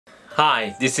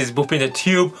Hi, this is Boop in the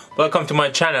Tube. Welcome to my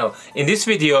channel. In this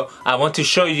video, I want to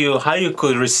show you how you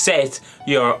could reset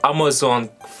your Amazon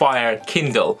Fire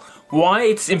Kindle. Why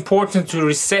it's important to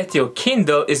reset your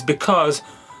Kindle is because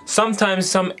sometimes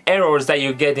some errors that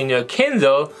you get in your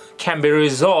Kindle can be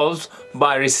resolved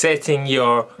by resetting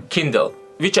your Kindle,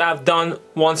 which I've done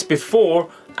once before,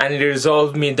 and it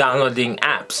resolved me downloading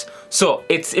apps. So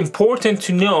it's important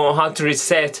to know how to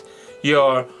reset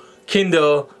your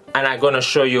Kindle, and I'm gonna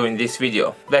show you in this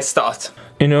video. Let's start.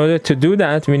 In order to do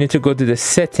that, we need to go to the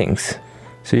settings.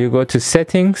 So you go to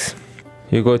settings,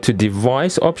 you go to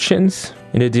device options.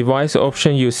 In the device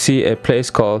option, you see a place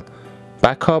called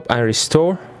backup and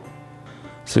restore.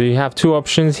 So you have two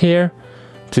options here: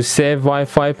 to save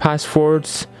Wi-Fi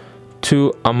passwords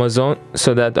to Amazon,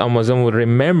 so that Amazon would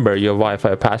remember your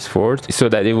Wi-Fi password, so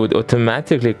that it would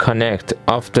automatically connect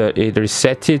after it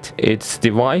reset its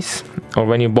device, or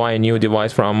when you buy a new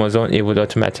device from Amazon, it would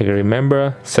automatically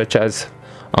remember, such as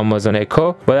Amazon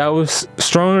Echo. But I would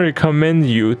strongly recommend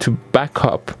you to back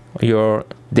up your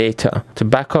data, to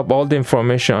back up all the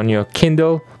information on your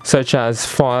Kindle, such as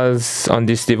files on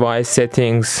this device,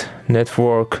 settings,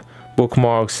 network,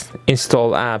 bookmarks,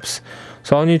 install apps.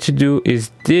 So all you need to do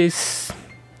is this,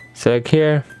 select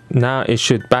here. Now it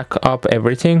should back up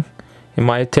everything. It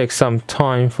might take some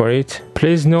time for it.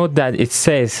 Please note that it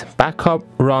says backup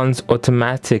runs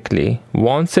automatically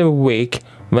once a week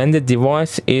when the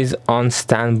device is on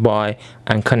standby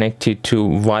and connected to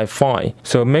Wi-Fi.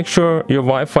 So make sure your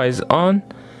Wi-Fi is on,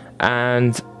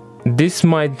 and this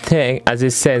might take, as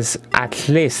it says, at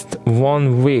least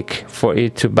 1 week for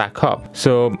it to back up.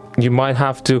 So you might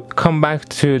have to come back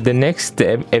to the next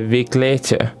step a week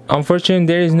later. Unfortunately,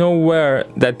 there is nowhere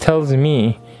that tells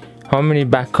me how many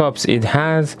backups it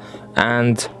has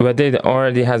and whether it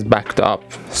already has backed up.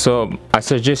 So I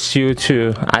suggest you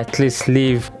to at least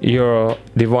leave your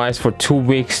device for 2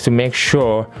 weeks to make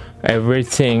sure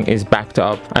everything is backed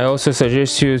up. I also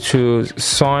suggest you to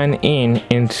sign in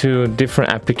into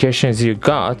different applications you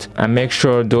got and make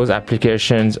sure those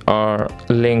applications are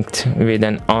linked with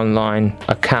an online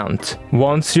account.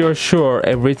 Once you're sure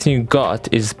everything you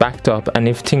got is backed up, and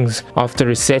if things after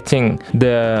resetting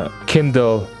the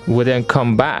Kindle wouldn't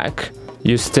come back,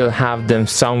 you still have them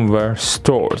somewhere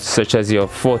stored, such as your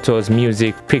photos,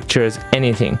 music, pictures,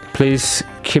 anything. Please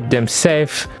keep them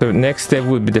safe. The next step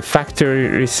would be the factory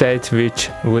reset, which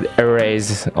would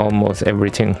erase almost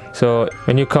everything. So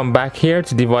when you come back here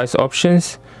to device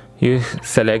options, you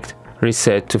select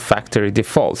reset to factory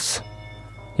defaults.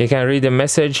 You can read the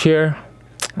message here.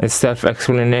 It's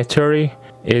self-explanatory.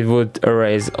 It would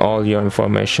erase all your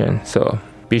information. So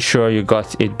be sure you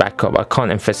got it back up. I can't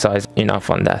emphasize enough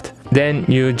on that. Then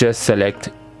you just select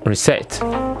reset.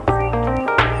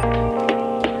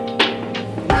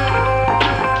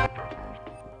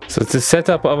 So to set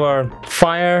up our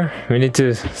Fire, we need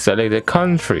to select the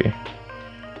country.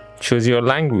 Choose your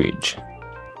language.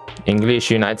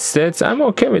 English, United States. I'm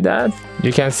okay with that.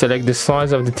 You can select the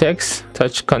size of the text.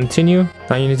 Touch continue.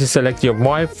 Now you need to select your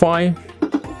Wi-Fi.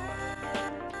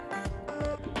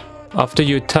 After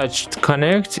you touched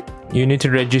connect, you need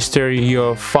to register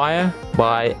your Fire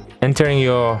by entering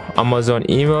your Amazon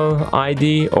email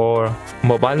ID or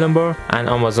mobile number and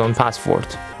Amazon password.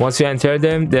 Once you enter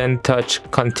them, then touch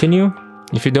continue.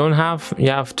 If you don't have, you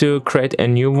have to create a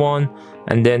new one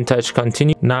and then touch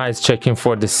continue. Now it's checking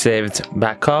for the saved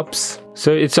backups.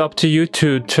 So it's up to you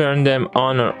to turn them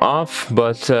on or off,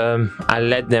 but I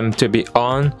let them to be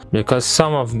on because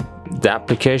some of the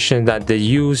applications that they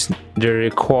use, they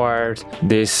require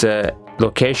this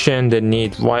location, they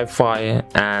need Wi-Fi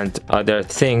and other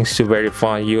things to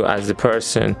verify you as a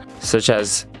person, such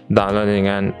as downloading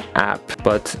an app.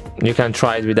 But you can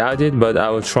try it without it, but I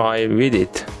will try with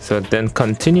it. So then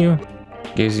continue,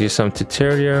 gives you some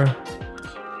tutorial.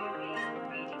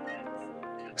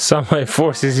 Somehow it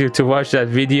forces you to watch that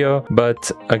video,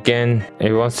 but again,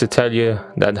 it wants to tell you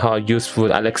that how useful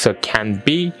Alexa can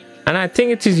be, and I think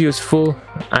it is useful.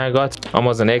 I got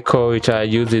Amazon Echo, which I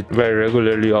use it very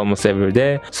regularly, almost every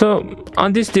day. So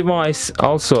on this device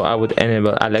also I would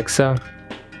enable Alexa.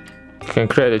 You can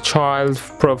create a child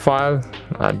profile.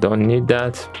 I don't need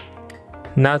that.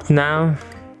 Not now.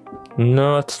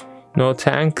 No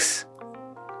thanks.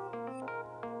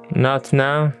 Not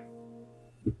now.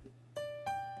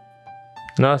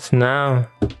 Not now.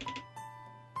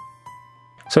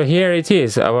 So here it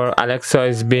is. Our Alexa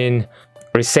has been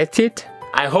resetted.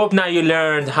 I hope now you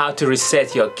learned how to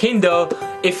reset your Kindle.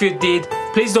 If you did,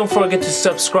 please don't forget to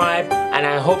subscribe, and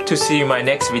I hope to see you in my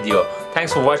next video.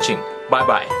 Thanks for watching. Bye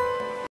bye.